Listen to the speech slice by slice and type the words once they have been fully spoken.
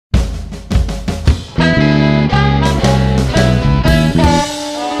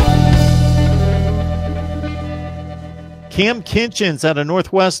Cam Kinchens out of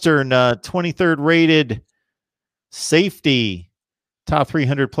Northwestern, 23rd rated safety, top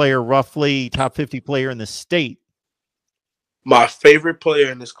 300 player roughly, top 50 player in the state. My favorite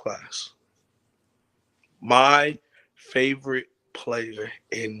player in this class. My favorite player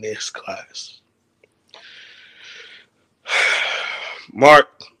in this class. Mark,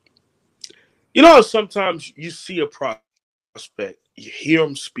 you know how sometimes you see a prospect, you hear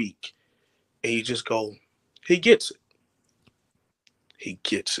him speak, and you just go, he gets it. He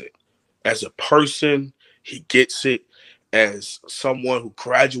gets it. As a person, he gets it. As someone who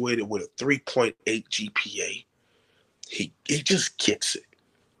graduated with a 3.8 GPA, he just gets it,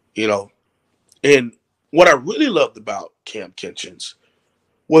 you know. And what I really loved about Cam Kinchens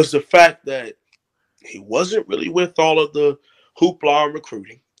was the fact that he wasn't really with all of the hoopla and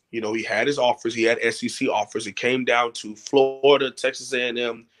recruiting. You know, he had his offers. He had SEC offers. It came down to Florida, Texas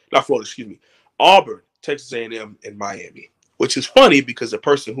A&M, not Florida, excuse me, Auburn, Texas A&M, and Miami, which is funny because the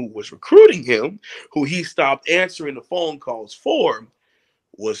person who was recruiting him, who he stopped answering the phone calls for,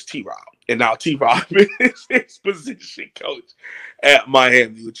 was T-Rob. And now T-Rob is his position coach at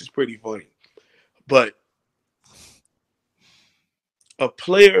Miami, which is pretty funny. But a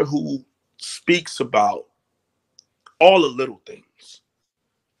player who speaks about all the little things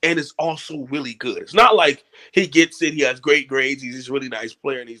and is also really good. It's not like he gets it, he has great grades, he's a really nice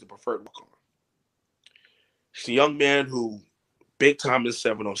player, and he's a preferred walk-on. He's a young man who, big time in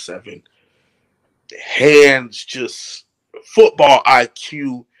 707, hands, just football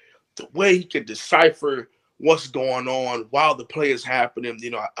IQ, the way he can decipher what's going on while the play is happening. You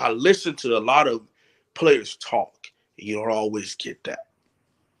know, I listen to a lot of players talk, and you don't always get that.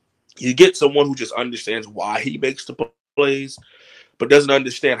 You get someone who just understands why he makes the plays, but doesn't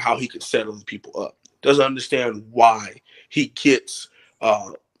understand how he can settle the people up. Doesn't understand why he gets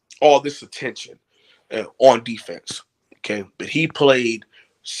all this attention on defense. Okay, but he played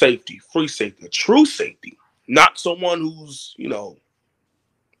safety, free safety, a true safety, not someone who's, you know,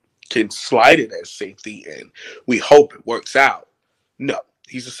 can slide it as safety and we hope it works out. No,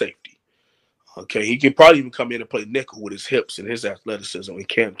 he's a safety. Okay, he could probably even come in and play nickel with his hips and his athleticism in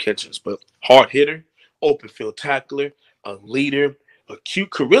Cam Kinchens, but hard hitter, open field tackler, a leader,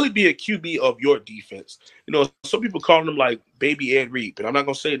 could really be a QB of your defense. You know, some people call him like baby Ed Reed, but I'm not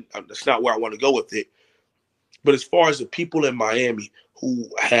going to say that's not where I want to go with it. But as far as the people in Miami who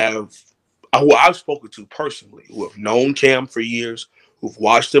I've spoken to personally, who have known Cam for years, who've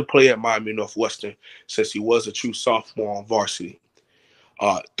watched him play at Miami Northwestern since he was a true sophomore on varsity,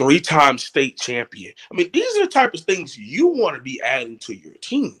 3-time state champion. I mean, these are the type of things you want to be adding to your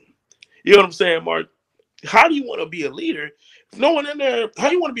team. You know what I'm saying, Mark? How do you want to be a leader if no one in there? How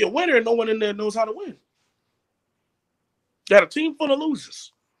do you want to be a winner and no one in there knows how to win? You got a team full of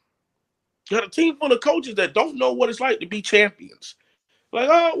losers. You got a team full of coaches that don't know what it's like to be champions. Like,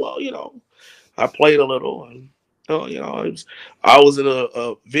 oh, well, you know, I played a little. And, you know, I was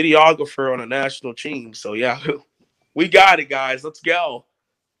a videographer on a national team. So, yeah, we got it, guys. Let's go.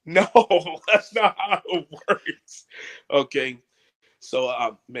 No, that's not how it works. Okay.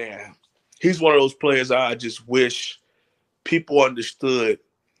 So, man, he's one of those players I just wish people understood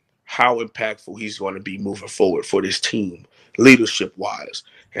how impactful he's going to be moving forward for this team, leadership-wise,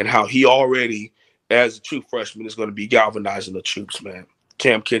 and how he already, as a true freshman, is going to be galvanizing the troops, man.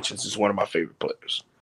 Cam Kinchens is one of my favorite players.